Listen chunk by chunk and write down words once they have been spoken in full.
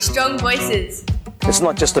Strong voices. It's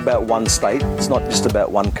not just about one state, it's not just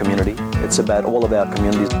about one community, it's about all of our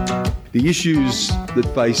communities. The issues that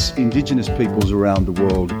face Indigenous peoples around the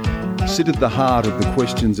world sit at the heart of the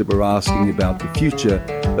questions that we're asking about the future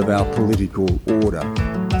of our political order.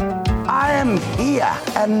 I am here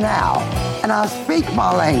and now, and I speak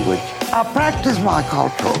my language. I practice my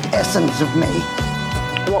cultural essence of me.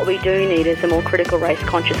 What we do need is a more critical race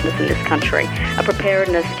consciousness in this country, a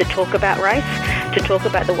preparedness to talk about race, to talk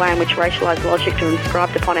about the way in which racialised logics are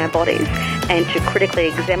inscribed upon our bodies, and to critically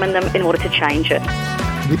examine them in order to change it.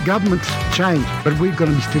 The government's changed, but we're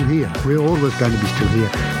going to be still here. We're always going to be still here.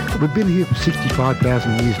 We've been here for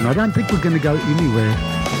 65,000 years, and I don't think we're going to go anywhere.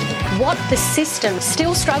 What the system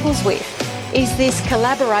still struggles with is this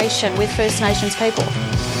collaboration with First Nations people.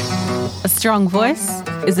 A strong voice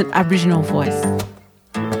is an Aboriginal voice.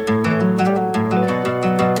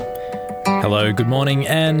 Hello, good morning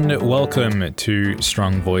and welcome to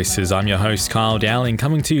Strong Voices. I'm your host, Kyle Dowling,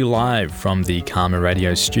 coming to you live from the CAAMA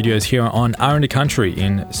Radio studios here on Our Country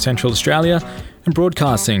in Central Australia and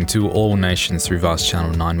broadcasting to all nations through Vast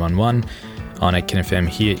Channel 911 on Aitken FM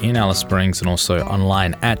here in Alice Springs and also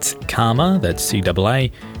online at CAAMA, that's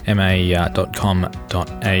CAAMA.com.au.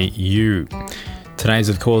 Today's,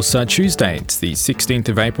 of course, Tuesday. It's the 16th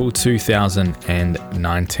of April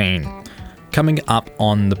 2019. Coming up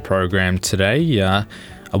on the program today,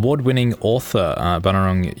 award-winning author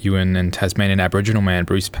Bunurong, Yuin and Tasmanian Aboriginal man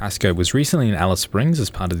Bruce Pascoe was recently in Alice Springs as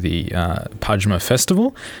part of the Parrtjima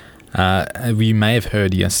Festival. You may have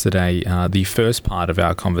heard yesterday the first part of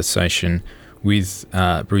our conversation with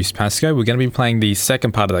Bruce Pascoe. We're going to be playing the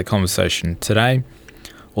second part of that conversation today.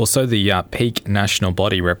 Also, the peak national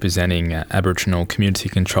body representing Aboriginal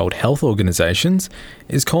community-controlled health organisations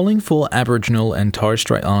is calling for Aboriginal and Torres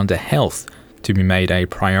Strait Islander health to be made a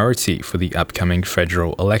priority for the upcoming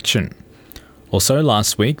federal election. Also,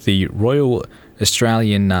 last week, the Royal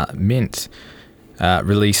Australian Mint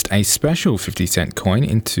released a special 50-cent coin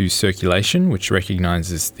into circulation, which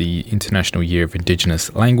recognises the International Year of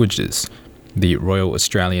Indigenous Languages. The Royal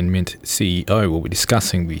Australian Mint CEO will be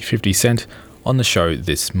discussing the 50 cent on the show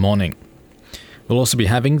this morning. We'll also be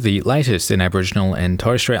having the latest in Aboriginal and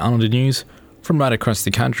Torres Strait Islander news from right across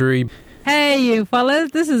the country. Hey you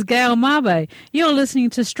fellas, this is Gail Marbe. You're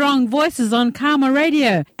listening to Strong Voices on CAAMA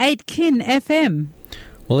Radio, Aitken FM.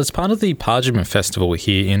 Well, as part of the Parrtjima Festival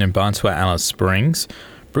here in Mbantua, Alice Springs,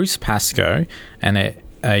 Bruce Pascoe and a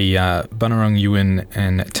Bunurong, Yuin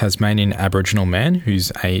and Tasmanian Aboriginal man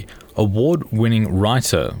who's a award-winning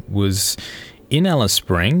writer was in Alice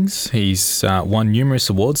Springs. He's won numerous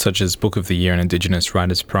awards such as Book of the Year and Indigenous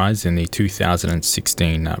Writers Prize in the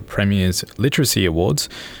 2016 Premier's Literacy Awards.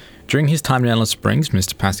 During his time in Alice Springs,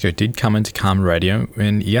 Mr Pascoe did come into CAAMA Radio,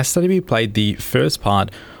 and yesterday we played the first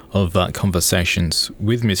part of conversations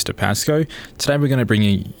with Mr Pascoe. Today we're going to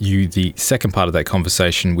bring you the second part of that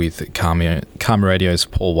conversation with CAAMA Radio's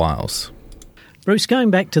Paul Wiles. Bruce, going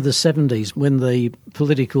back to the 70s when the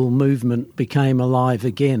political movement became alive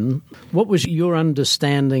again, what was your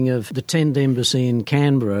understanding of the Tent Embassy in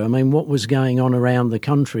Canberra? I mean, what was going on around the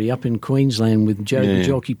country up in Queensland with Joe the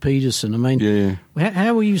Jockey Peterson? I mean,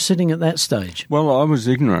 how were you sitting at that stage? Well, I was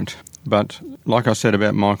ignorant, but like I said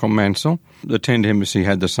about Michael Mansell, the Tent Embassy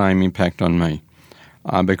had the same impact on me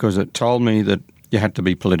because it told me that you had to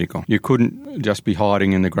be political. You couldn't just be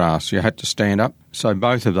hiding in the grass. You had to stand up. So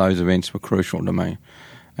both of those events were crucial to me.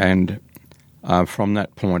 And from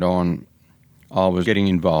that point on, I was getting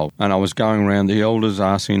involved. And I was going around the elders,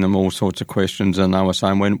 asking them all sorts of questions, and they were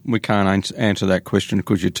saying, well, we can't answer that question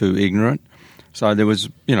because you're too ignorant. So there was,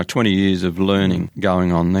 20 years of learning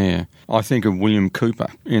going on there. I think of William Cooper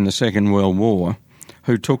in the Second World War,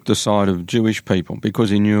 who took the side of Jewish people because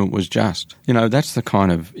he knew it was just. That's the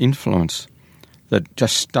kind of influence that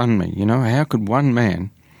just stunned me. How could one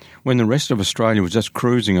man, when the rest of Australia was just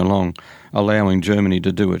cruising along, allowing Germany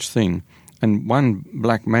to do its thing, and one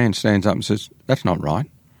black man stands up and says, that's not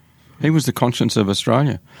right. He was the conscience of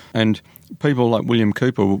Australia. And people like William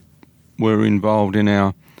Cooper were involved in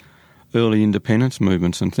our early independence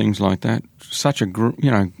movements and things like that. Such a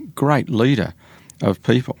great leader of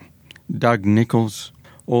people. Doug Nichols,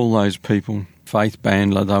 all those people, Faith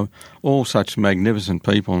Bandler, they were all such magnificent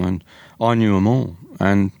people, and I knew them all.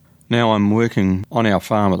 And now I'm working on our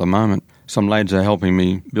farm at the moment. Some lads are helping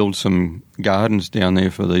me build some gardens down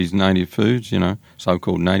there for these native foods,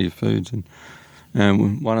 so-called native foods.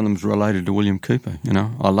 And one of them's related to William Cooper,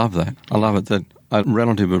 I love that. I love it that a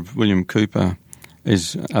relative of William Cooper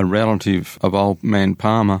is a relative of old man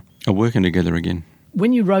Palmer are working together again.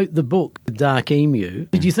 When you wrote the book, Dark Emu,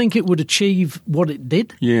 did you think it would achieve what it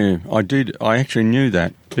did? Yeah, I did. I actually knew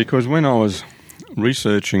that because when I was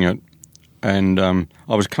researching it, and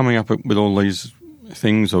I was coming up with all these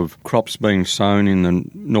things of crops being sown in the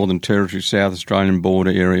Northern Territory, South Australian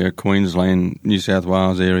border area, Queensland, New South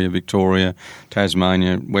Wales area, Victoria,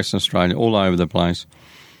 Tasmania, Western Australia, all over the place.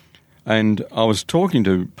 And I was talking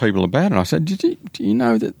to people about it, and I said, do you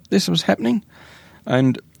know that this was happening?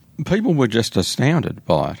 And people were just astounded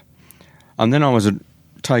by it. And then I was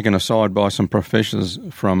taken aside by some professors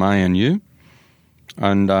from ANU,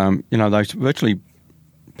 and, they virtually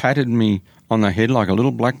patted me on the head like a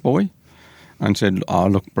little black boy and said, oh,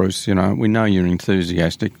 look, Bruce, we know you're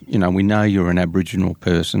enthusiastic, we know you're an Aboriginal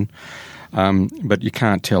person, but you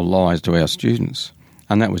can't tell lies to our students.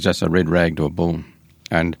 And that was just a red rag to a bull.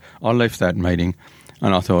 And I left that meeting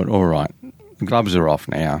and I thought, all right, the gloves are off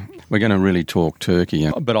now. We're going to really talk turkey.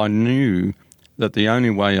 But I knew that the only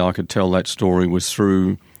way I could tell that story was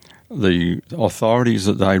through the authorities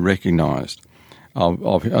that they recognised of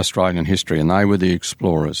Australian history, and they were the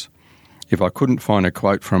explorers. If I couldn't find a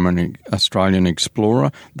quote from an Australian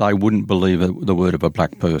explorer, they wouldn't believe the word of a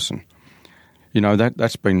black person.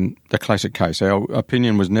 That's been the classic case. Our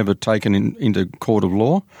opinion was never taken into court of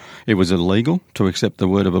law. It was illegal to accept the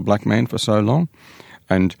word of a black man for so long,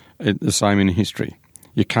 and the same in history.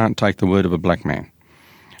 You can't take the word of a black man.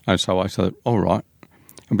 And so I said, all right.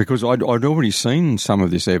 And because I'd already seen some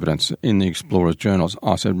of this evidence in the explorers' journals,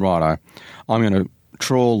 I said, righto, I'm going to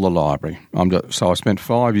trawl the library. So I spent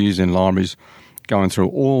 5 years in libraries going through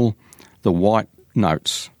all the white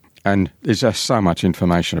notes, and there's just so much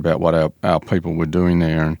information about what our people were doing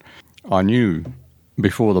there. And I knew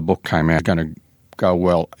before the book came out, it was going to go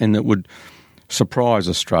well, and it would surprise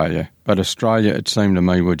Australia. But Australia, it seemed to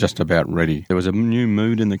me, were just about ready. There was a new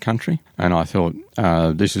mood in the country, and I thought,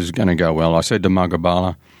 this is going to go well. I said to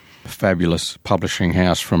Mugabala, a fabulous publishing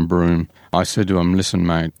house from Broome, I said to him, listen,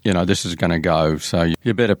 mate, this is going to go, so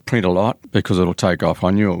you better print a lot because it'll take off.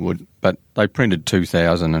 I knew it would, but they printed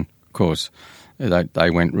 2,000, and of course they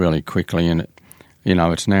went really quickly, and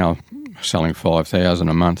it's now selling 5,000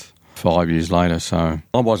 a month 5 years later, so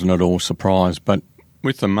I wasn't at all surprised. But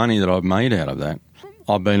with the money that I've made out of that,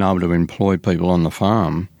 I've been able to employ people on the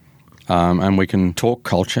farm, and we can talk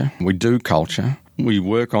culture, we do culture. We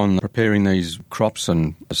work on preparing these crops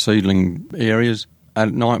and seedling areas.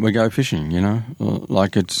 At night we go fishing,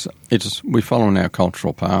 like it's we're following our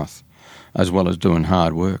cultural path as well as doing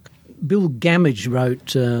hard work. Bill Gamage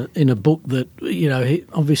wrote in a book that,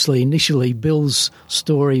 obviously initially Bill's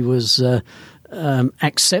story was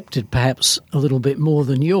accepted perhaps a little bit more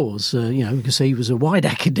than yours, because he was a white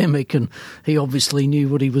academic and he obviously knew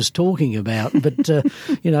what he was talking about. But,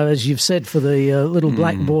 as you've said, for the little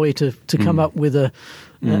black boy to come up with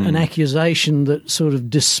an accusation that sort of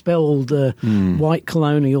dispelled white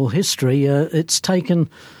colonial history, it's taken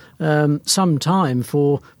some time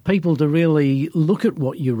for people to really look at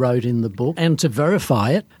what you wrote in the book and to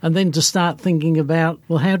verify it, and then to start thinking about,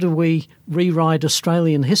 well, how do we rewrite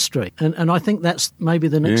Australian history? And I think that's maybe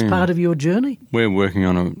the next part of your journey. We're working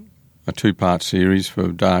on a two-part series for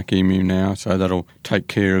Dark Emu now, so that'll take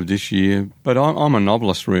care of this year. But I'm a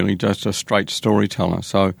novelist, really, just a straight storyteller.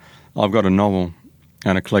 So I've got a novel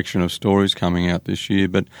and a collection of stories coming out this year,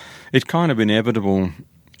 but it's kind of inevitable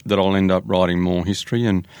that I'll end up writing more history.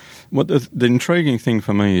 And what the intriguing thing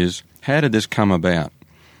for me is, how did this come about?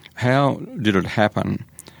 How did it happen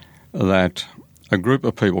that a group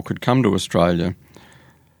of people could come to Australia,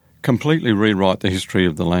 completely rewrite the history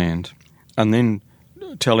of the land, and then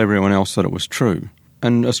tell everyone else that it was true?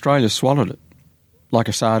 And Australia swallowed it like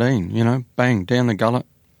a sardine, bang, down the gullet,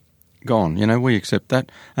 gone. We accept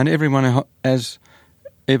that. And everyone has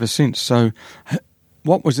ever since. So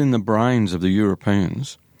what was in the brains of the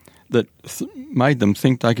Europeans that made them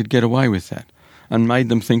think they could get away with that and made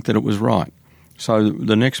them think that it was right? So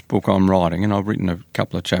the next book I'm writing, and I've written a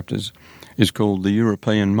couple of chapters, is called The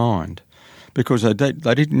European Mind, because they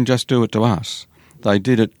didn't just do it to us. They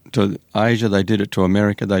did it to Asia, they did it to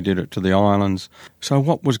America, they did it to the islands. So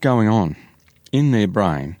what was going on in their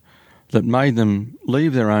brain that made them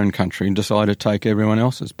leave their own country and decide to take everyone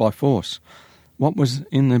else's by force? What was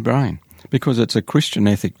in their brain? Because it's a Christian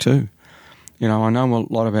ethic too. I know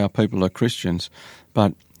a lot of our people are Christians,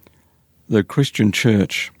 but the Christian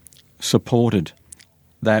church supported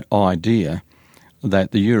that idea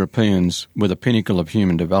that the Europeans were the pinnacle of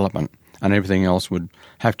human development and everything else would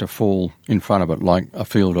have to fall in front of it like a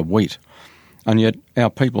field of wheat. And yet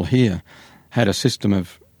our people here had a system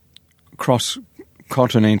of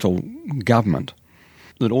cross-continental government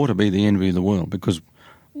that ought to be the envy of the world, because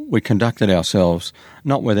we conducted ourselves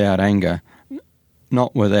not without anger,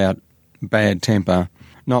 not without bad temper,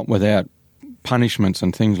 not without punishments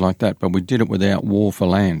and things like that, but we did it without war for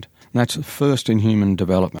land. That's first in human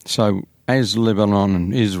development. So as Lebanon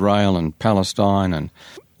and Israel and Palestine and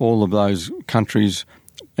all of those countries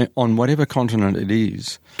on whatever continent it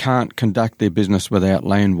is can't conduct their business without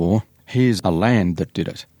land war, here's a land that did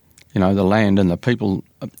it. The land and the people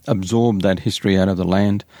absorbed that history out of the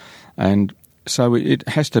land. And so it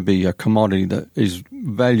has to be a commodity that is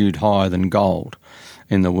valued higher than gold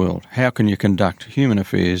in the world. How can you conduct human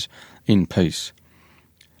affairs in peace?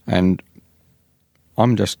 And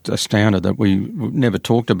I'm just astounded that we've never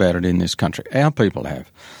talked about it in this country. Our people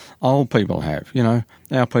have. Old people have.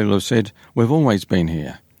 Our people have said, we've always been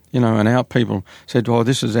here. And our people said, well,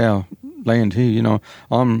 this is our land here.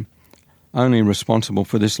 I'm only responsible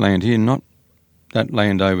for this land here, not that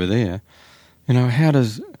land over there. How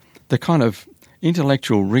does the kind of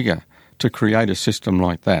intellectual rigour to create a system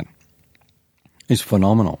like that is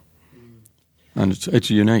phenomenal. And it's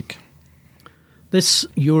unique. This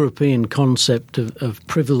European concept of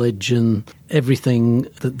privilege and everything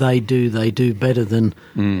that they do better than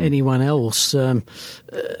anyone else.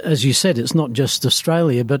 As you said, it's not just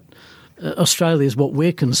Australia, but Australia is what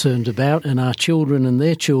we're concerned about, and our children and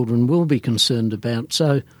their children will be concerned about.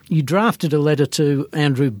 So you drafted a letter to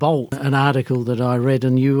Andrew Bolt, an article that I read,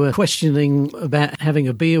 and you were questioning about having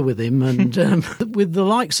a beer with him. And with the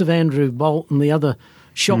likes of Andrew Bolt and the other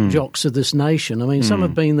shock jocks of this nation, I mean, some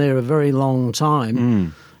have been there a very long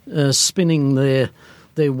time, spinning their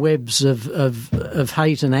webs of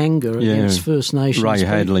hate and anger against First Nations Ray people.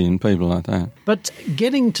 Hadley and people like that. But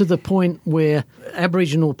getting to the point where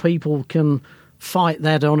Aboriginal people can fight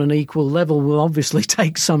that on an equal level will obviously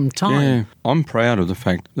take some time. Yeah, I'm proud of the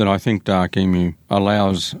fact that I think Dark Emu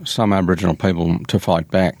allows some Aboriginal people to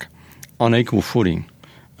fight back on equal footing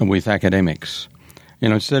with academics.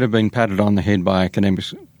 Instead of being patted on the head by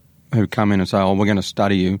academics who come in and say, oh, we're going to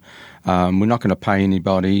study you, we're not going to pay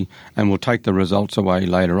anybody, and we'll take the results away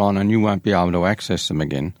later on and you won't be able to access them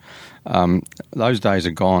again. Those days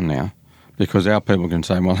are gone now, because our people can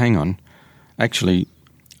say, well, hang on, actually,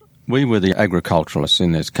 we were the agriculturalists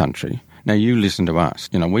in this country. Now you listen to us.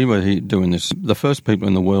 We were here doing this, the first people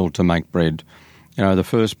in the world to make bread, the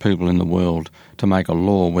first people in the world to make a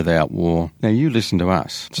law without war. Now you listen to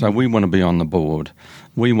us. So we want to be on the board.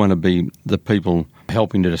 We want to be the people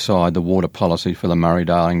helping to decide the water policy for the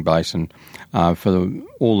Murray-Darling Basin, for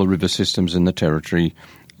all the river systems in the Territory,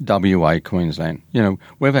 WA, Queensland.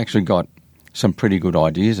 We've actually got some pretty good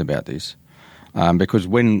ideas about this, because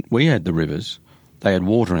when we had the rivers, they had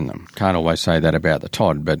water in them. Can't always say that about the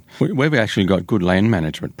Todd, but we've actually got good land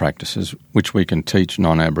management practices which we can teach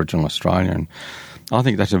non-Aboriginal Australia, and I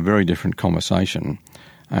think that's a very different conversation.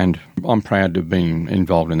 And I'm proud to have been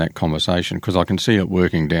involved in that conversation, because I can see it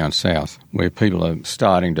working down south, where people are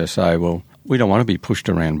starting to say, well, we don't want to be pushed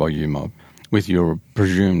around by you mob with your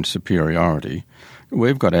presumed superiority.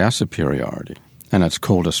 We've got our superiority, and it's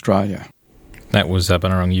called Australia. That was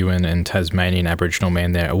Bunurong, Yuin and Tasmanian Aboriginal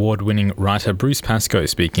man there. Award-winning writer Bruce Pascoe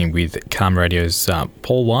speaking with CAAMA Radio's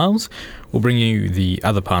Paul Wiles. We'll bring you the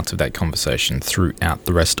other parts of that conversation throughout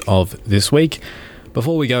the rest of this week.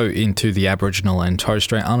 Before we go into the Aboriginal and Torres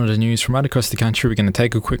Strait Islander news from right across the country, we're going to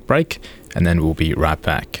take a quick break and then we'll be right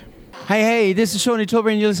back. Hey, this is Shawnee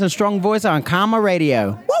Tilbury and you listen to Strong Voice on CAAMA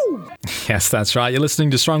Radio. Woo! Yes, that's right. You're listening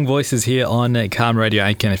to Strong Voices here on CAAMA Radio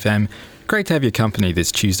 8 FM. Great to have your company this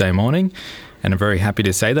Tuesday morning. And I'm very happy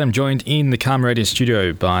to say that I'm joined in the CAAMA Radio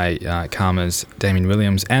studio by CAAMA's Damien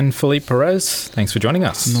Williams and Philippe Perez. Thanks for joining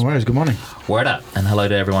us. No worries. Good morning. Word up, and hello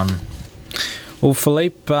to everyone. Well,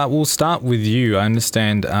 Philippe, we'll start with you. I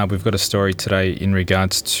understand we've got a story today in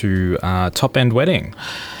regards to Top End Wedding.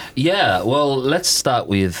 Yeah, well, let's start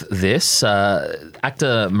with this.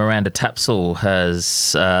 Actor Miranda Tapsell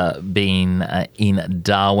has been in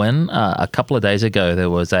Darwin. A couple of days ago, there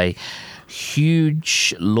was a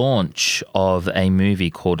huge launch of a movie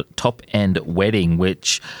called Top End Wedding,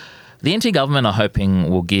 which the NT government are hoping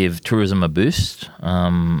will give tourism a boost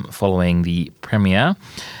following the premiere.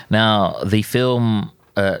 Now, the film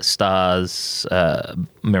stars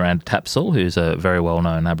Miranda Tapsell, who's a very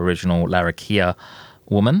well-known Aboriginal Larrakia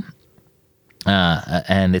woman,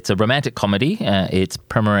 and it's a romantic comedy. It's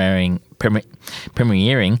premiering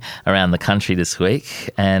around the country this week,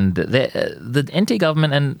 and the NT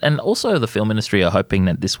government and also the film industry are hoping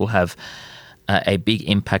that this will have a big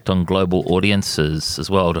impact on global audiences as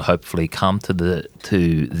well, to hopefully come to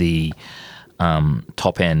the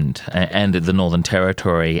top end and the Northern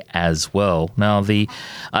Territory as well. Now,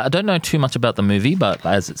 I don't know too much about the movie, but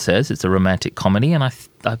as it says, it's a romantic comedy, and I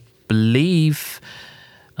believe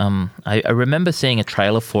I remember seeing a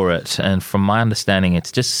trailer for it, and from my understanding,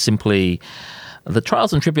 it's just simply the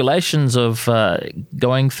trials and tribulations of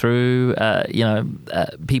going through,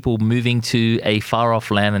 people moving to a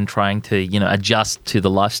far-off land and trying to, adjust to the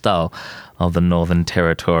lifestyle of the Northern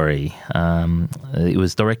Territory. It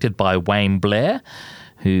was directed by Wayne Blair,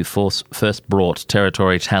 who first brought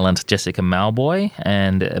Territory talent Jessica Malboy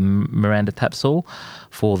and Miranda Tapsell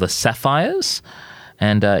for The Sapphires.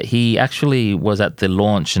 And he actually was at the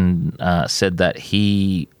launch and said that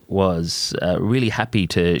he was really happy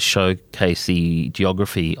to showcase the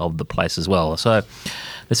geography of the place as well. So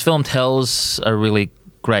this film tells a really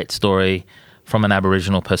great story from an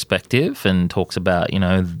Aboriginal perspective and talks about,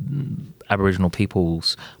 Aboriginal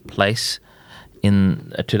people's place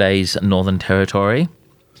in today's Northern Territory.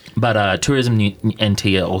 But Tourism NT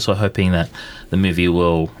are also hoping that the movie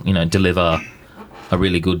will, deliver a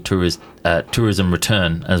really good tourism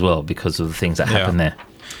return as well because of the things that happen there.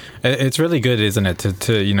 It's really good, isn't it,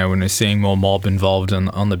 to when we're seeing more mob involved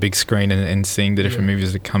on the big screen and seeing the different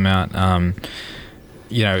movies that come out,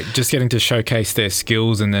 just getting to showcase their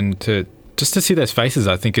skills and then to see their faces,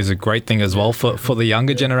 I think, is a great thing as well for the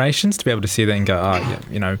younger generations to be able to see that and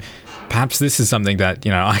go, perhaps this is something that,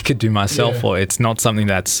 I could do myself, or it's not something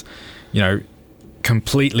that's,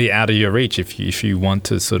 completely out of your reach. If you want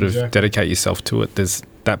to sort of dedicate yourself to it, there's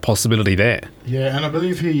that possibility there. Yeah, and I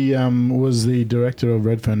believe he was the director of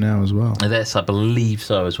Redfern Now as well. Yes, I believe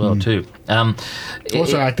so as well too.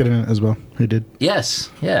 Also acted in it as well. He did.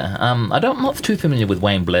 Yes, yeah. I'm not too familiar with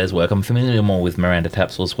Wayne Blair's work. I'm familiar more with Miranda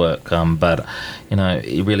Tapsell's work. But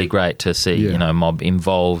really great to see mob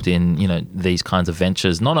involved in these kinds of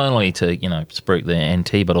ventures. Not only to spruik the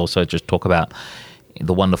NT, but also just talk about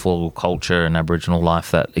the wonderful culture and Aboriginal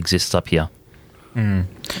life that exists up here. And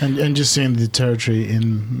just seeing the territory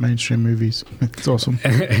in mainstream movies, it's awesome.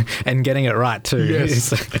 And getting it right too.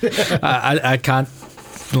 Yes. I can't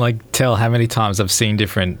tell how many times I've seen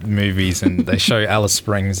different movies and they show Alice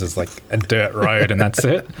Springs as a dirt road and that's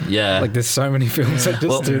it. Yeah. There's so many films that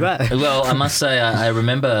just do that. Well, I must say I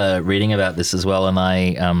remember reading about this as well, and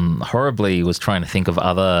I horribly was trying to think of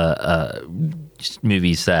other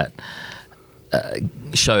movies that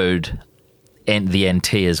showed the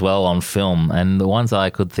NT as well on film, and the ones I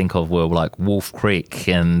could think of were like Wolf Creek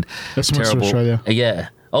and that's Terrible Australia. Yeah.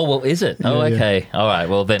 Oh well, is it? Oh, okay. All right.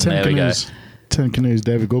 Well, then there we go. 10 Canoes,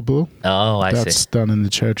 David Goldblum. Oh, I see. That's done in the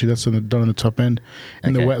territory. That's done in the top end,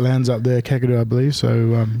 in the wetlands up there, Kakadu, I believe.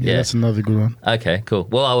 So that's another good one. Okay, cool.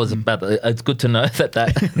 Well, I was about. It's good to know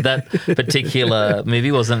that particular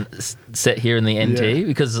movie wasn't set here in the NT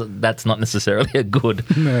because that's not necessarily a good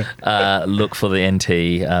look for the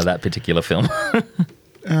NT. That particular film.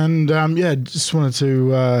 And just wanted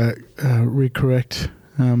to recorrect.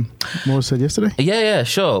 More said yesterday? Yeah,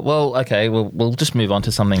 sure. Well, okay, we'll just move on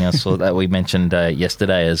to something else that we mentioned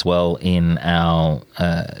yesterday as well in our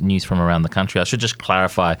news from around the country. I should just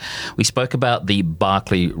clarify, we spoke about the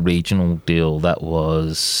Barkly Regional deal that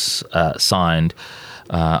was signed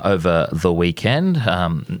over the weekend.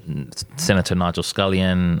 Senator Nigel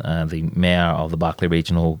Scullion, the Mayor of the Barkly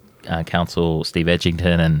Regional Council, Steve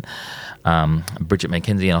Edgington, and Bridget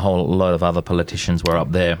McKenzie and a whole load of other politicians were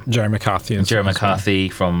up there. Jerry McCarthy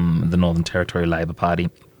from the Northern Territory Labor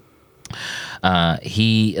Party.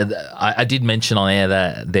 I did mention on air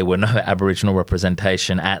that there were no Aboriginal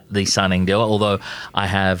representation at the signing deal, although I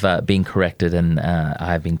have been corrected and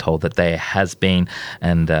I have been told that there has been,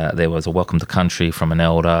 and there was a welcome to country from an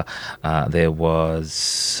elder. There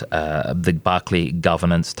was the Barkly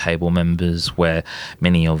governance table members, where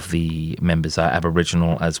many of the members are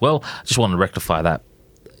Aboriginal as well. I just wanted to rectify that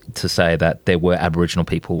to say that there were Aboriginal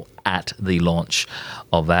people at the launch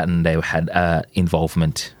of that, and they had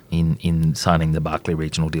involvement in signing the Barkly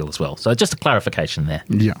Regional deal as well. So just a clarification there.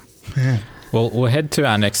 Yeah. Well, we'll head to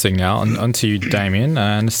our next thing now. On to you, Damien.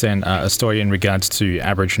 I understand a story in regards to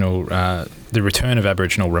Aboriginal, the return of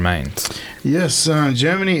Aboriginal remains. Yes,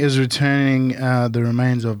 Germany is returning the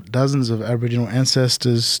remains of dozens of Aboriginal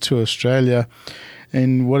ancestors to Australia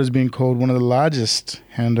in what has been called one of the largest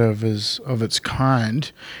handovers of its kind.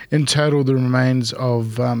 In total, the remains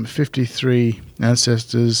of 53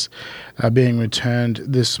 ancestors are being returned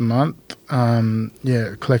this month.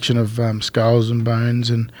 A collection of skulls and bones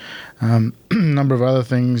and a number of other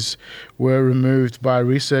things were removed by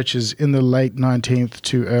researchers in the late 19th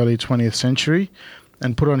to early 20th century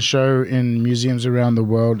and put on show in museums around the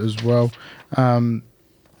world as well.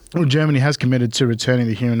 Germany has committed to returning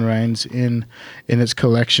the human remains in its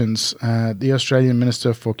collections. The Australian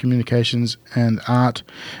Minister for Communications and Art,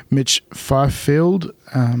 Mitch Fifield,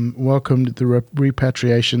 welcomed the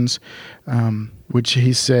repatriations, which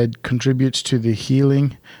he said contributes to the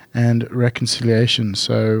healing and reconciliation.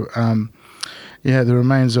 So the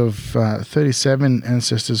remains of 37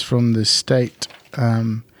 ancestors from the state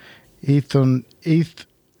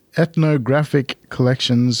ethnographic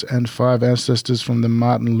collections and 5 ancestors from the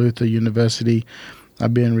Martin Luther University are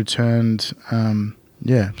being returned.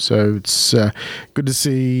 So it's good to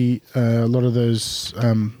see a lot of those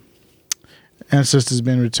ancestors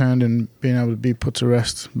being returned and being able to be put to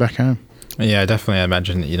rest back home. Yeah, definitely. I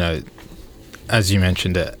imagine, as you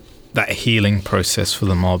mentioned, that healing process for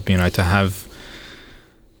the mob, to have,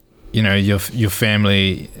 your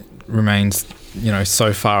family remains,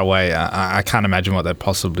 so far away. I can't imagine what that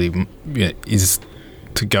possibly is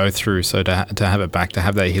to go through. So to have it back, to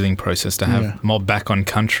have that healing process, to have mob back on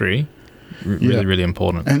country, really, really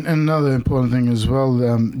important. And another important thing as well,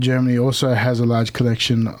 Germany also has a large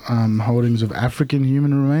collection holdings of African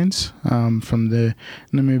human remains from the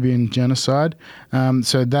Namibian genocide.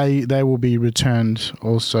 So they will be returned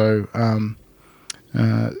also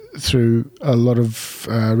through a lot of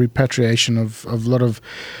repatriation of a lot of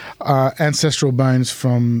ancestral bones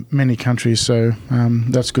from many countries. So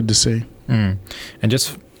that's good to see. And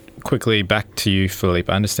just quickly back to you,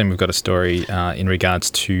 Philippe. I understand we've got a story in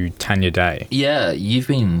regards to Tanya Day. Yeah, you've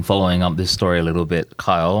been following up this story a little bit,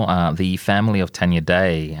 Kyle. The family of Tanya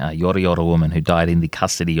Day, a Yorta Yorta woman who died in the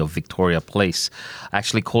custody of Victoria Police,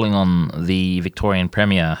 actually calling on the Victorian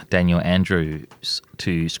Premier, Daniel Andrews,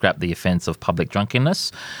 to scrap the offence of public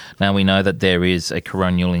drunkenness. Now, we know that there is a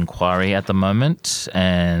coronial inquiry at the moment,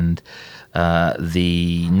 and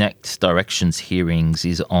the next directions hearings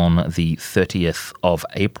is on the 30th of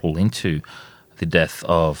April into the death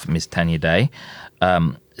of Miss Tanya Day.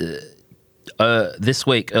 Earlier this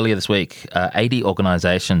week, 80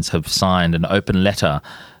 organisations have signed an open letter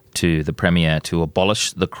to the Premier to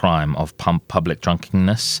abolish the crime of public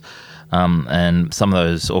drunkenness. And some of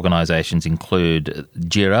those organisations include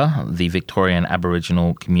JIRA, the Victorian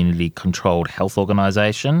Aboriginal Community Controlled Health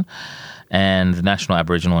Organisation, and the National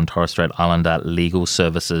Aboriginal and Torres Strait Islander Legal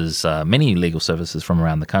Services, many legal services from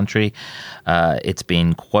around the country. It's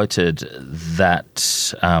been quoted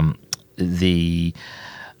that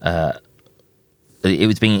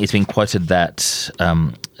it's been quoted that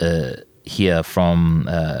here from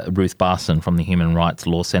Ruth Barson from the Human Rights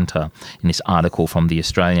Law Centre in this article from The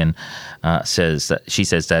Australian says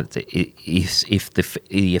that if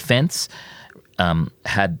the offence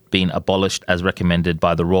had been abolished as recommended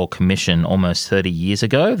by the Royal Commission almost 30 years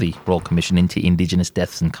ago, the Royal Commission into Indigenous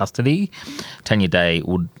Deaths in Custody, Tanya Day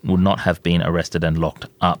would not have been arrested and locked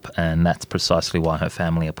up, and that's precisely why her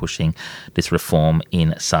family are pushing this reform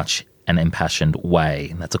in such an impassioned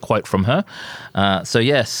way. That's a quote from her. The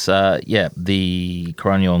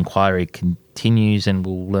coronial inquiry continues, and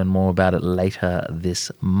we'll learn more about it later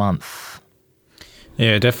this month.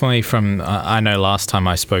 Yeah, definitely. I know last time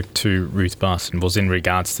I spoke to Ruth Barson was in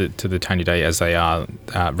regards to the Tanya Day, as they are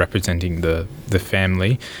representing the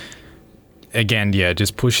family. Again,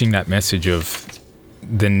 just pushing that message of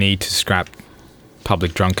the need to scrap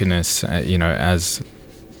public drunkenness, as,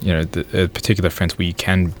 a particular offence where you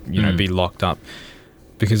can, be locked up.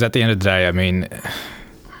 Because at the end of the day, I mean,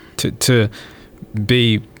 to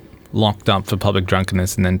be locked up for public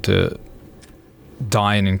drunkenness and then to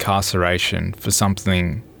die in incarceration for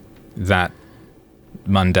something that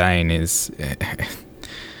mundane is,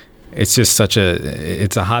 it's just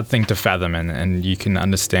it's a hard thing to fathom, and you can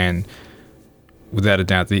understand without a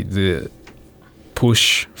doubt the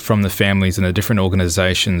push from the families and the different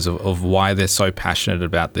organisations of why they're so passionate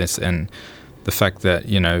about this, and the fact that,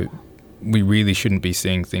 we really shouldn't be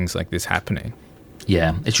seeing things like this happening.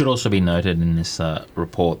 Yeah, it should also be noted in this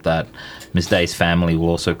report that Ms Day's family will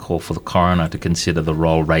also call for the coroner to consider the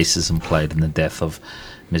role racism played in the death of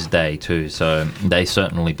Ms Day too. So they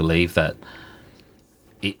certainly believe that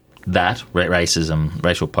racism,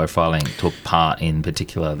 racial profiling, took part in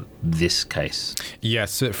particular this case.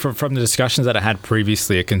 Yes, from the discussions that I had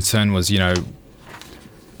previously, a concern was,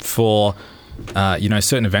 for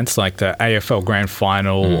certain events like the AFL Grand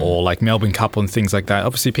Final or like Melbourne Cup and things like that.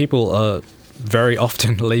 Obviously, people are very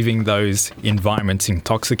often leaving those environments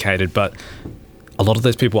intoxicated, but a lot of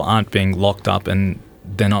those people aren't being locked up and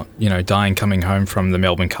they're not, dying coming home from the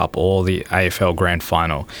Melbourne Cup or the AFL Grand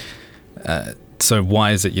Final. So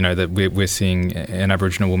why is it, that we're seeing an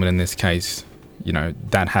Aboriginal woman in this case,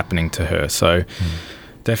 that happening to her? So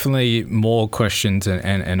definitely more questions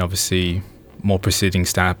and obviously more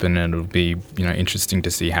proceedings to happen, and it'll be, interesting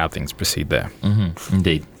to see how things proceed there. Mm-hmm.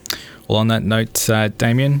 Indeed. Well, on that note,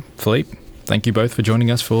 Damien, Philippe, thank you both for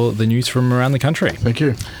joining us for the news from around the country. Thank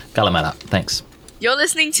you. Kalamata. Thanks. You're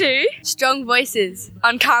listening to Strong Voices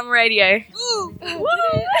on CAAMA Radio.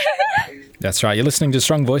 That's right. You're listening to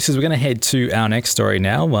Strong Voices. We're going to head to our next story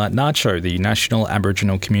now. NACCHO, the National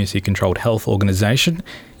Aboriginal Community Controlled Health Organisation,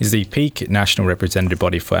 is the peak national representative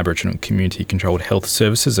body for Aboriginal community controlled health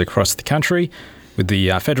services across the country. With the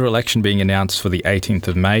federal election being announced for the 18th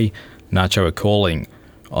of May, NACCHO are calling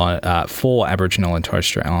for Aboriginal and Torres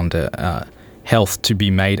Strait Islander health to be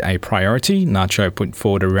made a priority. NACCHO put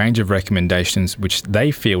forward a range of recommendations which they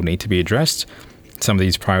feel need to be addressed. Some of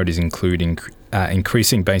these priorities include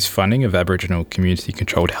increasing base funding of Aboriginal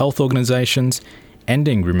community-controlled health organisations,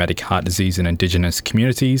 ending rheumatic heart disease in Indigenous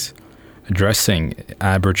communities, addressing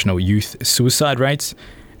Aboriginal youth suicide rates,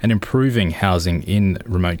 and improving housing in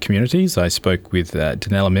remote communities. I spoke with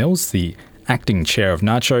Danella Mills, the acting chair of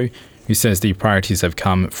NACCHO, who says the priorities have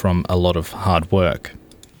come from a lot of hard work.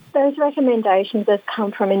 Those recommendations have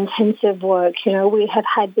come from intensive work. We have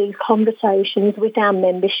had these conversations with our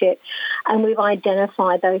membership and we've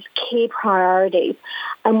identified those key priorities.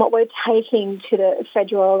 And what we're taking to the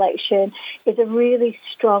federal election is a really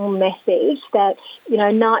strong message that,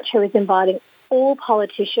 NACCHO is inviting all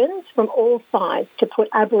politicians from all sides to put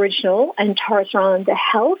Aboriginal and Torres Strait Islander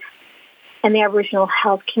health and the Aboriginal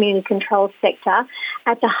health community control sector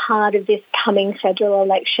at the heart of this coming federal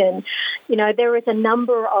election. There is a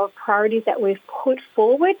number of priorities that we've put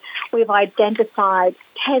forward. We've identified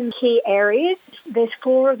 10 key areas. There's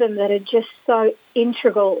 4 of them that are just so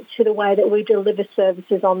integral to the way that we deliver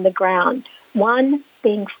services on the ground. One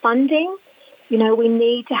being funding. We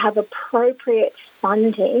need to have appropriate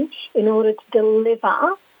funding in order to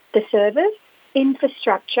deliver the service,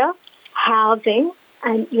 infrastructure, housing,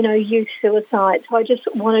 and, youth suicide. So I just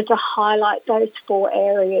wanted to highlight those 4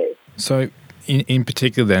 areas. So in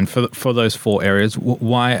particular then, for those 4 areas,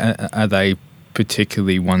 why are they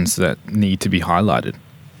particularly ones that need to be highlighted?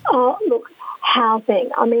 Oh, look, housing.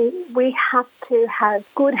 We have to have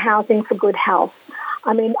good housing for good health.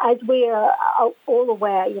 As we are all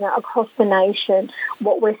aware, across the nation,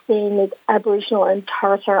 what we're seeing is Aboriginal and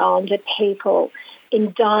Torres Strait Islander people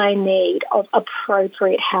in dire need of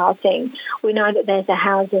appropriate housing. We know that there's a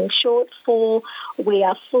housing shortfall. We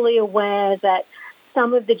are fully aware that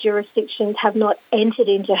some of the jurisdictions have not entered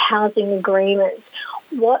into housing agreements.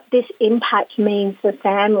 What this impact means for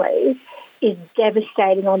families is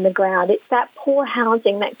devastating on the ground. It's that poor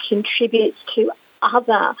housing that contributes to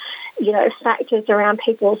other, factors around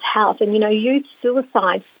people's health. And, youth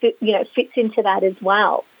suicide, fits into that as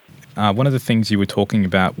well. One of the things you were talking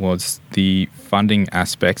about was the funding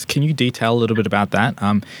aspects. Can you detail a little bit about that?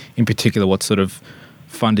 In particular, what sort of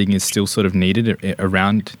funding is still sort of needed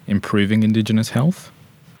around improving Indigenous health?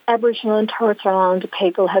 Aboriginal and Torres Strait Islander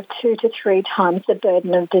people have 2 to 3 times the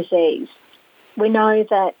burden of disease. We know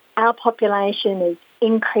that our population is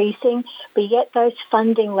increasing, but yet those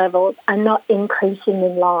funding levels are not increasing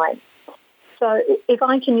in line. So if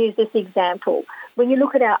I can use this example, when you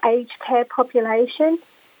look at our aged care population,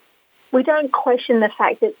 we don't question the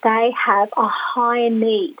fact that they have a higher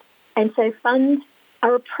need, and so funds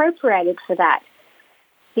are appropriated for that.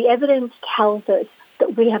 The evidence tells us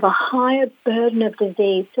that we have a higher burden of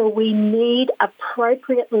disease, so we need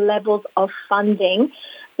appropriate levels of funding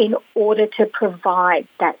in order to provide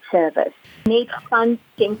that service. We need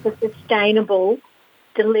funding for sustainable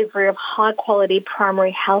delivery of high-quality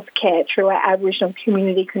primary health care through our Aboriginal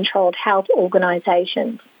community-controlled health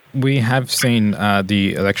organisations. We have seen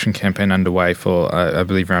the election campaign underway for, I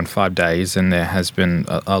believe, around 5 days, and there has been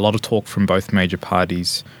a lot of talk from both major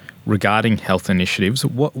parties regarding health initiatives.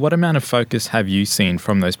 What amount of focus have you seen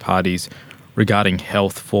from those parties regarding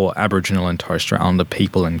health for Aboriginal and Torres Strait Islander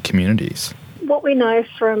people and communities? What we know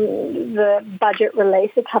from the budget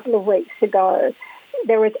release a couple of weeks ago,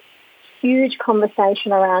 there was huge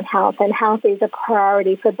conversation around health, and health is a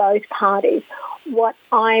priority for both parties. What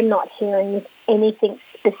I'm not hearing is anything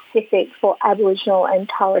specific for Aboriginal and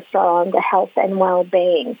Torres Strait Islander health and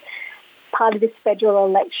well-being. Part of this federal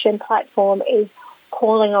election platform is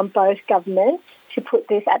calling on both governments to put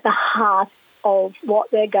this at the heart of what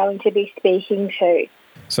they're going to be speaking to.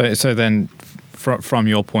 So then, from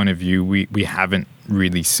your point of view, we haven't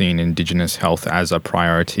really seen Indigenous health as a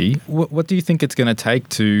priority. What do you think it's going to take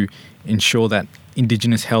to ensure that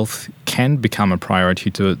Indigenous health can become a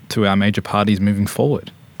priority to our major parties moving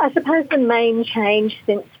forward? I suppose the main change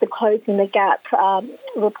since the Closing the Gap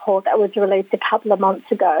report that was released a couple of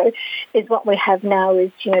months ago is what we have now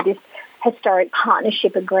is, this historic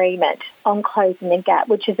partnership agreement on Closing the Gap,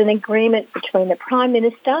 which is an agreement between the Prime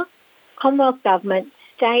Minister, Commonwealth Government,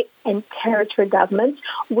 state and territory governments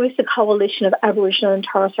with the coalition of Aboriginal and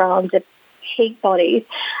Torres Strait Islander peak bodies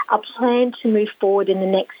are planned to move forward in the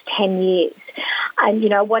next 10 years. And,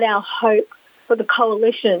 what our hope for the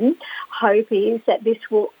coalition hope is that this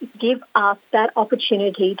will give us that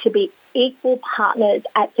opportunity to be equal partners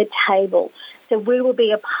at the table. So we will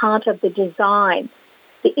be a part of the design,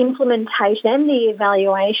 the implementation and the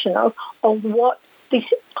evaluation of what this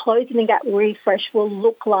Closing the Gap refresh will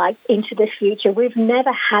look like into the future. We've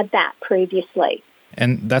never had that previously.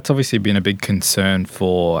 And that's obviously been a big concern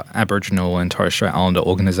for Aboriginal and Torres Strait Islander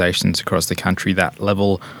organisations across the country, that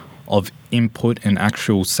level of input and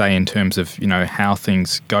actual say in terms of, how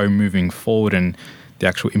things go moving forward and the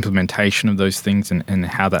actual implementation of those things and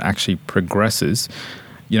how that actually progresses.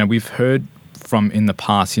 We've heard from in the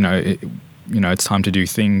past, it's time to do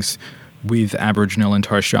things with Aboriginal and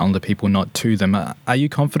Torres Strait Islander people, not to them. Are you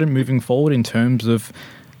confident moving forward in terms of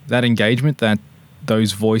that engagement, that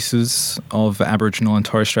those voices of Aboriginal and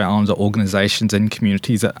Torres Strait Islander organisations and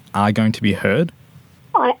communities are going to be heard?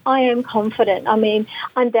 I am confident. I mean,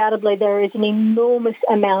 undoubtedly there is an enormous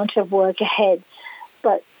amount of work ahead,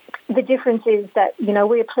 but the difference is that,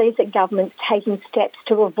 we are pleased that government's taking steps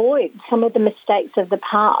to avoid some of the mistakes of the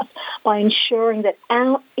past by ensuring that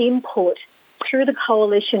our input through the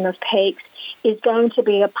coalition of peaks is going to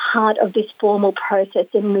be a part of this formal process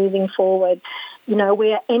in moving forward.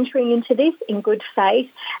 We are entering into this in good faith,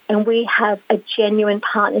 and we have a genuine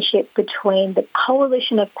partnership between the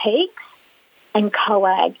coalition of peaks and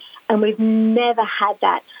COAG, and we've never had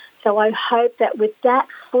that. So I hope that with that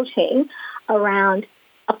footing around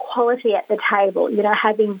equality at the table,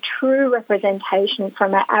 having true representation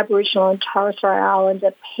from our Aboriginal and Torres Strait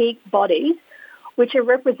Islander peak bodies, which are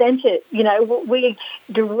represented, we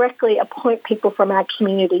directly appoint people from our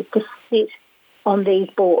communities to sit on these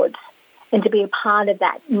boards and to be a part of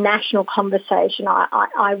that national conversation.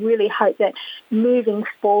 I really hope that moving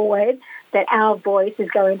forward that our voice is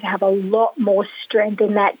going to have a lot more strength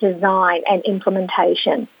in that design and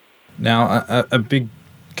implementation. Now, a big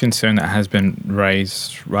concern that has been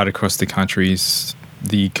raised right across the country is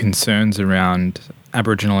the concerns around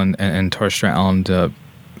Aboriginal and Torres Strait Islander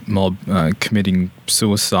mob committing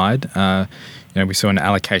suicide. We saw an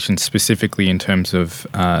allocation specifically in terms of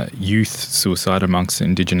youth suicide amongst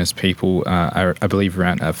Indigenous people, I believe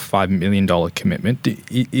around a $5 million commitment.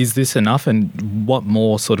 Is this enough, and what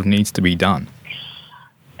more sort of needs to be done?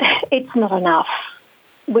 It's not enough.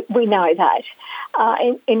 We know that.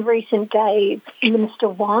 In recent days, Minister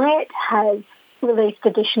White has released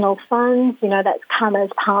additional funds. That's come as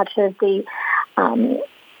part of the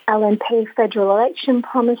LNP federal election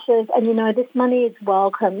promises, and this money is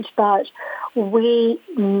welcomed, but we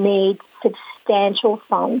need substantial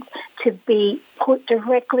funds to be put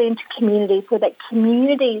directly into communities so that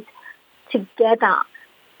communities together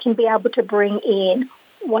can be able to bring in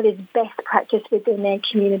what is best practice within their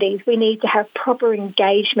communities. We need to have proper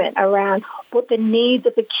engagement around what the needs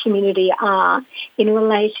of the community are in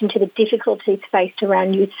relation to the difficulties faced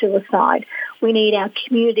around youth suicide. We need our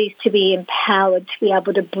communities to be empowered to be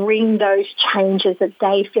able to bring those changes that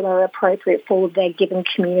they feel are appropriate for their given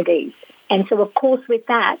communities. And so, of course, with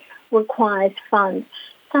that requires funds.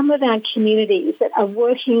 Some of our communities that are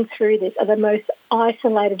working through this are the most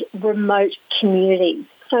isolated, remote communities.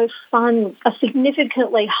 So funds are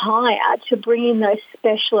significantly higher to bring in those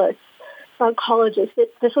specialists, psychologists,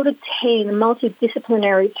 the sort of team, the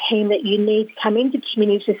multidisciplinary team that you need to come into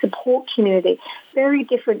community to support community. Very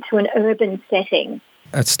different to an urban setting.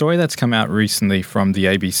 A story that's come out recently from the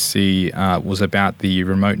ABC was about the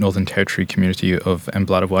remote Northern Territory community of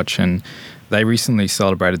Mbladawatch, and they recently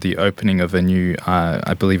celebrated the opening of a new,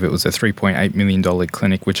 I believe it was a $3.8 million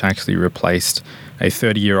clinic, which actually replaced a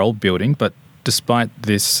 30-year-old building. But despite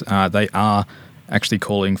this, they are actually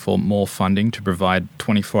calling for more funding to provide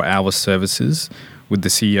 24-hour services, with the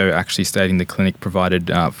CEO actually stating the clinic provided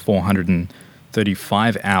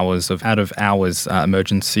 435 hours of out-of-hours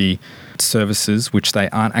emergency services, which they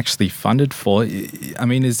aren't actually funded for. I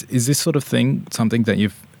mean, is this sort of thing something that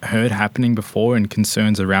you've heard happening before, and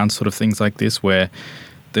concerns around sort of things like this where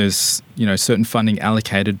there's, certain funding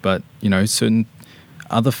allocated, but, certain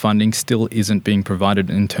other funding still isn't being provided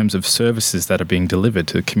in terms of services that are being delivered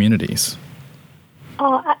to communities?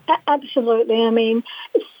 Oh, absolutely. I mean,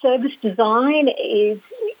 service design is,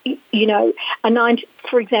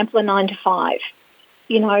 for example, a 9 to 5,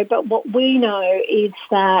 but what we know is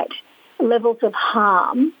that levels of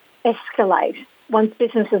harm escalate once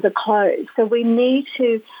businesses are closed. So we need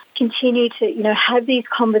to continue to, have these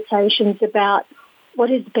conversations about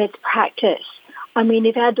what is best practice. I mean,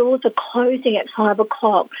 if our doors are closing at 5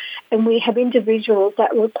 o'clock and we have individuals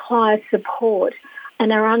that require support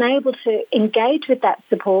and are unable to engage with that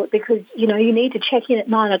support because, you need to check in at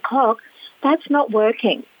 9 o'clock, that's not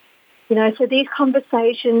working. So these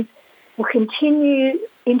conversations will continue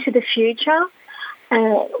into the future,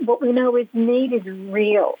 what we know is need is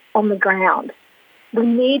real on the ground. We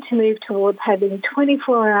need to move towards having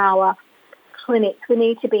 24-hour clinics. We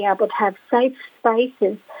need to be able to have safe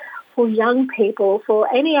spaces for young people, for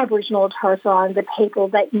any Aboriginal or Torres Islander people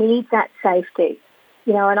that need that safety.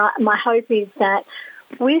 You know, and my hope is that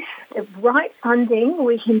with the right funding,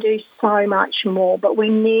 we can do so much more, but we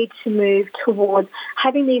need to move towards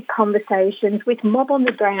having these conversations with mob on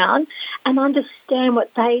the ground and understand what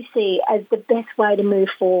they see as the best way to move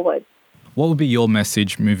forward. What would be your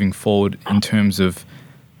message moving forward in terms of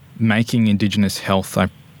making Indigenous health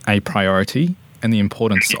a priority and the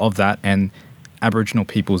importance of that and Aboriginal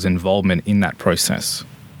people's involvement in that process?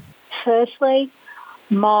 Firstly,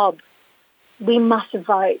 mob. We must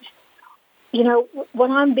vote. You know,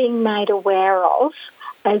 what I'm being made aware of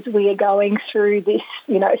as we are going through this,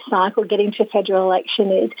 cycle, getting to federal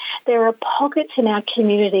election is there are pockets in our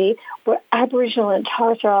community where Aboriginal and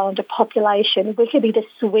Torres Strait Islander population, we could be the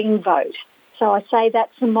swing vote. So I say that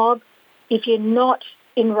to mob. If you're not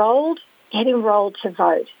enrolled, get enrolled to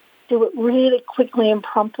vote. Do it really quickly and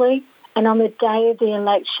promptly. And on the day of the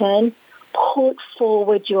election, put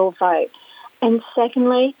forward your vote. And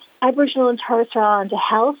secondly, Aboriginal and Torres Strait Islander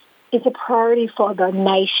health is a priority for the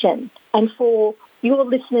nation. And for your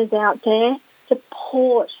listeners out there,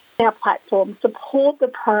 support our platform, support the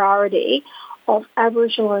priority of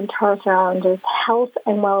Aboriginal and Torres Strait Islanders' health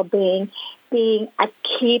and wellbeing being a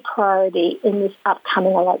key priority in this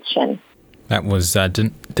upcoming election. That was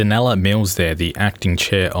Danella Mills there, the acting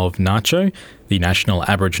chair of NACCHO, the National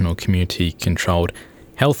Aboriginal Community Controlled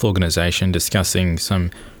Health Organisation, discussing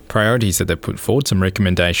some priorities that they've put forward, some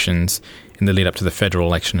recommendations in the lead up to the federal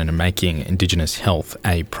election and making Indigenous health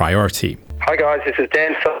a priority. Hi guys, this is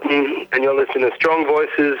Dan Sutton and you're listening to Strong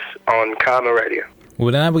Voices on CAAMA Radio.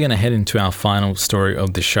 Well, now we're going to head into our final story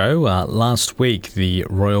of the show. Last week, the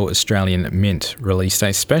Royal Australian Mint released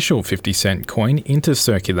a special 50-cent coin into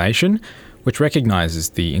circulation, which recognises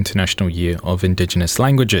the International Year of Indigenous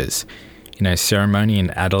Languages. In a ceremony in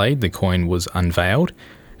Adelaide, the coin was unveiled.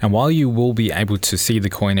 And while you will be able to see the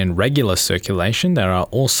coin in regular circulation, there are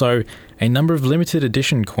also a number of limited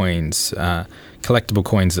edition coins, collectible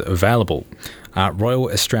coins available. Royal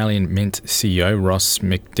Australian Mint CEO Ross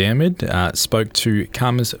McDermott spoke to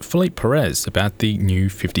CAAMA's Philippe Perez about the new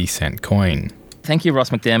 50-cent coin. Thank you, Ross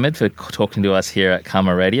McDermott, for talking to us here at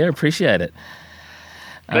CAAMA Radio. Appreciate it.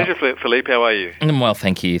 Pleasure, Philippe. How are you? I'm well,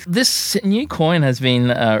 thank you. This new coin has been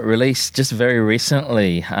released just very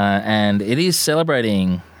recently, and it is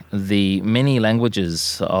celebrating the many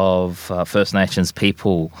languages of First Nations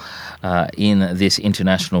people in this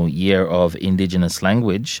International Year of Indigenous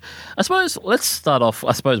Language. I suppose let's start off,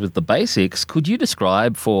 with the basics. Could you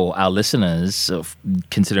describe for our listeners,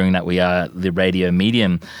 considering that we are the radio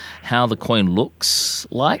medium, how the coin looks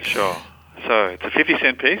like? Sure. So it's a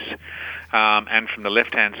 50-cent piece, and from the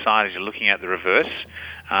left-hand side, as you're looking at the reverse,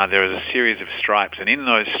 there is a series of stripes, and in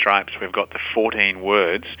those stripes we've got the 14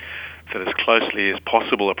 words that as closely as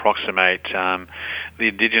possible approximate the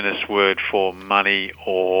Indigenous word for money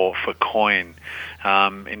or for coin.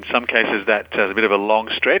 In some cases that's a bit of a long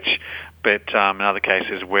stretch, but in other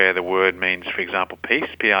cases where the word means, for example, peace,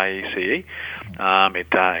 P-I-E-C-E,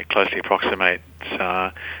 it closely approximates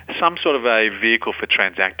some sort of a vehicle for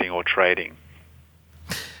transacting or trading.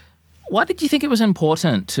 Why did you think it was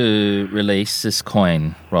important to release this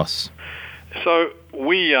coin, Ross? So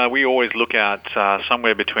we always look out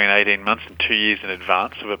somewhere between 18 months and 2 years in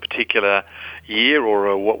advance of a particular year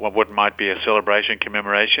or what might be a celebration,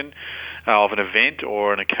 commemoration of an event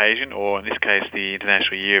or an occasion, or in this case the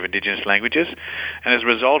International Year of Indigenous Languages. And as a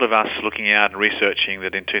result of us looking out and researching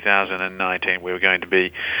that in 2019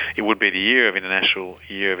 it would be the year of International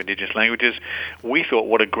Year of Indigenous Languages, we thought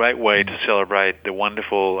what a great way to celebrate the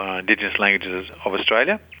wonderful Indigenous languages of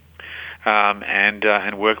Australia.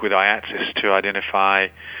 And work with IATSIS to identify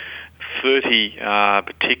 30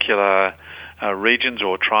 particular regions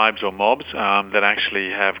or tribes or mobs that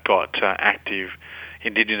actually have got active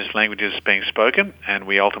Indigenous languages being spoken, and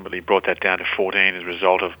we ultimately brought that down to 14 as a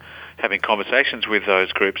result of having conversations with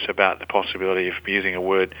those groups about the possibility of using a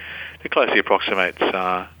word that closely approximates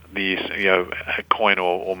a coin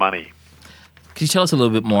or money. Could you tell us a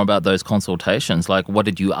little bit more about those consultations? Like, what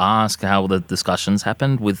did you ask? How the discussions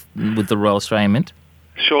happened with the Royal Australian Mint?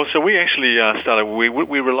 Sure. So we actually started. We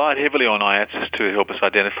relied heavily on IATSIS to help us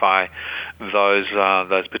identify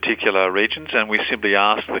those particular regions, and we simply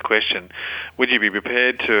asked the question: would you be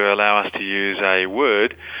prepared to allow us to use a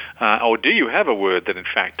word, or do you have a word that in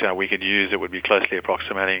fact we could use that would be closely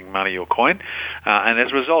approximating money or coin? And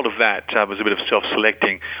as a result of that, it was a bit of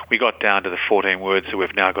self-selecting. We got down to the 14 words that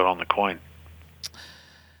we've now got on the coin.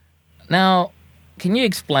 Now, Can you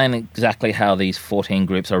explain exactly how these 14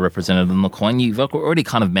 groups are represented on the coin? You've already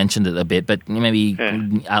kind of mentioned it a bit, but maybe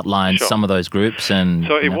outline some of those groups. And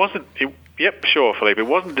so it wasn't. Yep, sure, Philippe.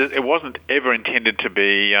 It wasn't ever intended to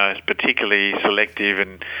be particularly selective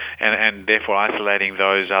and therefore isolating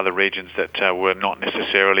those other regions that were not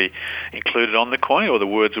necessarily included on the coin, or the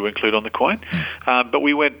words that were included on the coin. But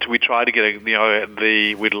we tried to get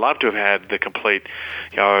we'd love to have had the complete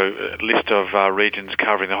list of regions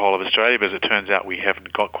covering the whole of Australia, but as it turns out we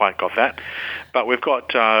haven't quite got that. But we've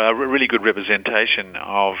got a really good representation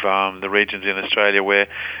of the regions in Australia where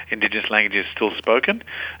Indigenous language is still spoken,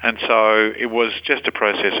 and so it was just a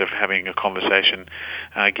process of having a conversation,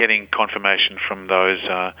 getting confirmation from those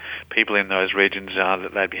people in those regions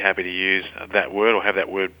that they'd be happy to use that word or have that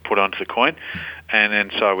word put onto the coin. And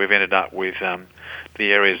then so we've ended up with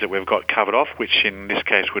the areas that we've got covered off, which in this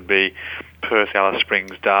case would be Perth, Alice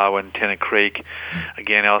Springs, Darwin, Tennant Creek,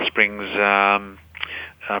 again Alice Springs,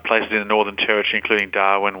 places in the Northern Territory, including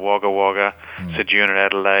Darwin, Wagga Wagga, Ceduna,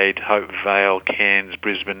 Adelaide, Hope Vale, Cairns,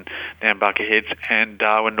 Brisbane, Nambucca Heads, and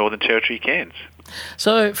Darwin, Northern Territory, Cairns.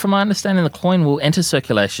 So, from my understanding, the coin will enter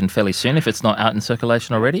circulation fairly soon if it's not out in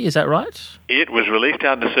circulation already. Is that right? It was released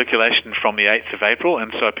out into circulation from the 8th of April,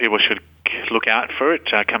 and so people should look out for it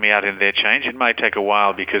coming out in their change. It may take a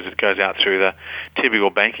while because it goes out through the typical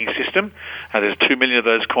banking system. There's 2 million of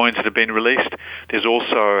those coins that have been released. There's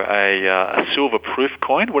also a silver proof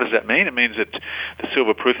coin. What does that mean? It means that the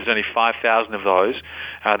silver proof, there's only 5,000 of those.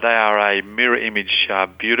 They are a mirror image,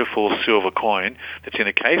 beautiful silver coin that's in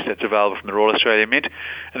a case that's available from the Royal Australia Mint.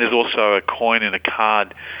 And there's also a coin in a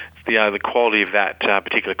card. The quality of that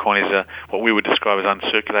particular coin is what we would describe as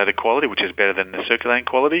uncirculated quality, which is better than the circulating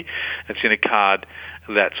quality. It's in a card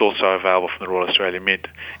that's also available from the Royal Australia Mint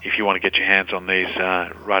if you want to get your hands on these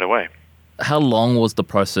right away. How long was the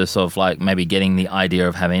process of maybe getting the idea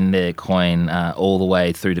of having their coin all the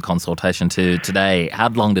way through to consultation to today? How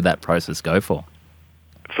long did that process go for?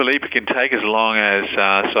 Philippe, it can take as long as,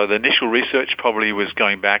 so the initial research probably was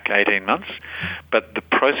going back 18 months, but the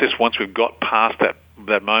process once we've got past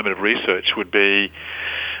that moment of research would be,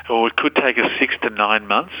 or it could take us 6 to 9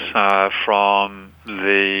 months from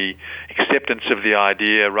the acceptance of the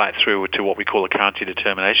idea right through to what we call a currency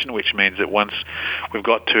determination, which means that once we've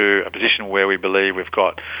got to a position where we believe we've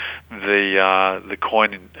got the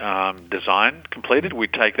coin design completed, we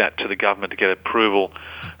take that to the government to get approval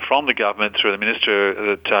from the government through the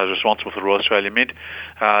minister that is responsible for the Royal Australia Mint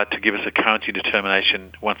to give us a currency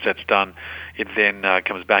determination. Once that's done, it then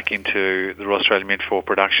comes back into the Royal Australia Mint for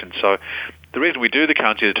production. So the reason we do the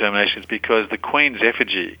currency determination is because the Queen's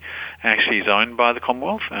effigy actually is owned by the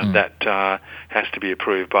Commonwealth, and that has to be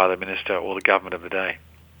approved by the minister or the government of the day.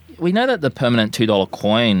 We know that the permanent $2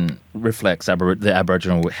 coin reflects the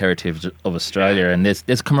Aboriginal heritage of Australia, and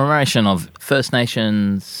there's commemoration of First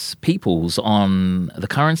Nations peoples on the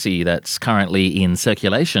currency that's currently in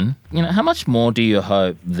circulation. How much more do you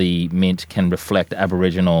hope the Mint can reflect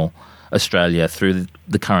Aboriginal Australia through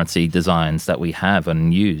the currency designs that we have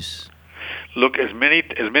and use? Look, as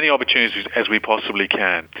many opportunities as we possibly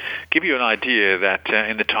can. Give you an idea that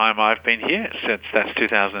in the time I've been here, since that's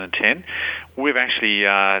 2010, we've actually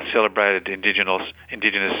celebrated Indigenous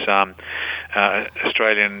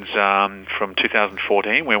Australians from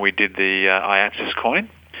 2014 when we did the IATSIS coin.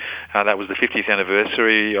 That was the 50th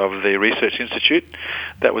anniversary of the Research Institute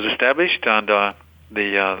that was established under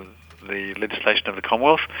the legislation of the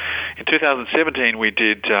Commonwealth. In 2017, we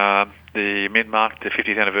did the Mint marked the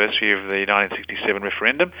 50th anniversary of the 1967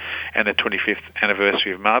 referendum and the 25th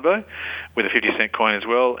anniversary of Mabo with a 50-cent coin as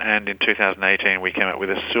well. And in 2018, we came up with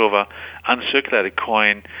a silver uncirculated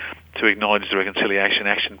coin to acknowledge the Reconciliation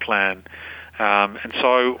Action Plan. And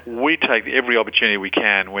so we take every opportunity we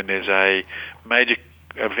can when there's a major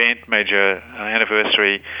event, major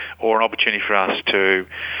anniversary, or an opportunity for us to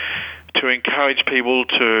encourage people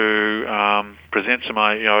to present some,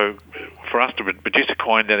 for us to produce a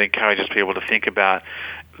coin that encourages people to think about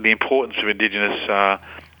the importance of Indigenous,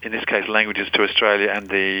 in this case, languages to Australia, and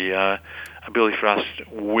the ability for us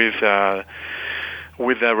with the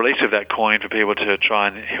release of that coin for people to try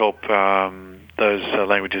and help those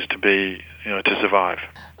languages to be, to survive.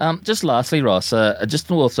 Just lastly, Ross, I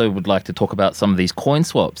just also would like to talk about some of these coin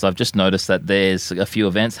swaps. I've just noticed that there's a few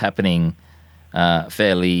events happening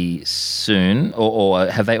fairly soon, or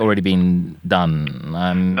have they already been done?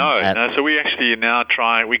 No. So we actually now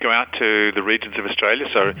we go out to the regions of Australia,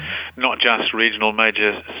 so not just regional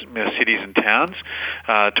major cities and towns,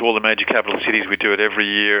 to all the major capital cities. We do it every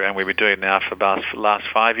year, and we've been doing it now for the last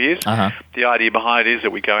 5 years. The idea behind it is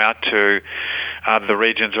that we go out to the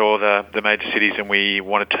regions or the major cities, and we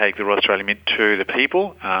want to take the Royal Australian Mint to the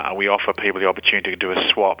people. We offer people the opportunity to do a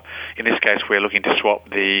swap. In this case, we're looking to swap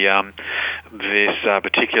this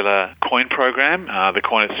particular coin program, the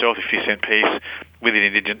coin itself, the 50-cent piece, with an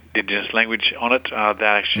Indigenous language on it. That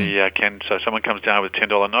actually so someone comes down with a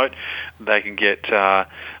 $10 note, they can get the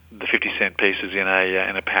 50-cent pieces in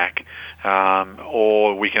a pack,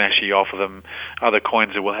 or we can actually offer them other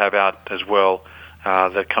coins that we'll have out as well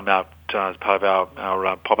that come out as part of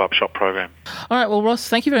our pop-up shop program. All right, well, Ross,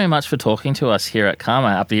 thank you very much for talking to us here at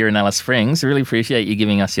CAAMA up here in Alice Springs. Really appreciate you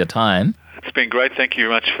giving us your time. It's been great. Thank you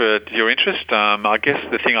very much for your interest. I guess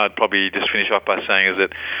the thing I'd probably just finish off by saying is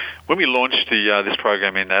that when we launched this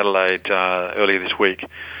program in Adelaide earlier this week,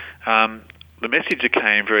 the message that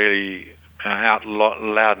came very out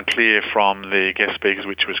loud and clear from the guest speakers,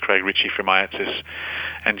 which was Craig Ritchie from IATSIS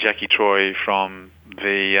and Jackie Troy from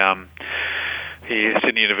the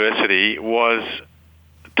Sydney University, was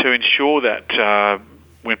to ensure that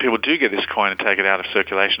when people do get this coin and take it out of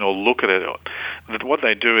circulation or look at it, that what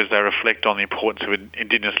they do is they reflect on the importance of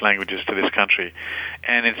Indigenous languages to this country.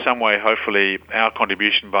 And in some way, hopefully, our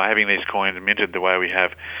contribution by having these coins minted the way we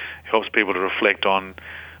have helps people to reflect on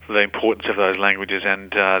the importance of those languages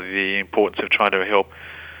and the importance of trying to help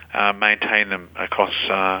maintain them across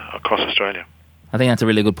Australia. I think that's a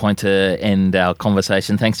really good point to end our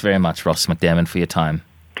conversation. Thanks very much, Ross McDermott, for your time.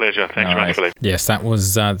 Pleasure. Thanks very much, Philippe. Yes, that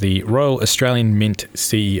was the Royal Australian Mint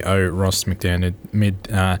CEO, Ross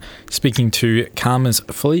McDermott, speaking to CAAMA's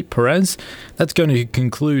Philippe Perez. That's going to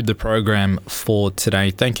conclude the program for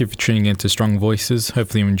today. Thank you for tuning in to Strong Voices.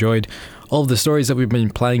 Hopefully you enjoyed all of the stories that we've been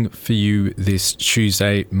playing for you this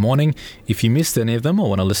Tuesday morning. If you missed any of them or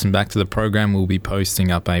want to listen back to the program, we'll be posting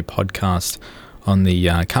up a podcast on the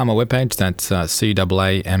CAAMA webpage. That's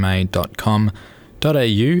caama.com.au.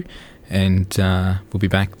 And we'll be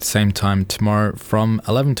back at the same time tomorrow from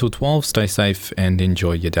 11 till 12. Stay safe and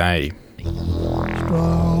enjoy your day.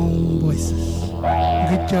 Strong Voices.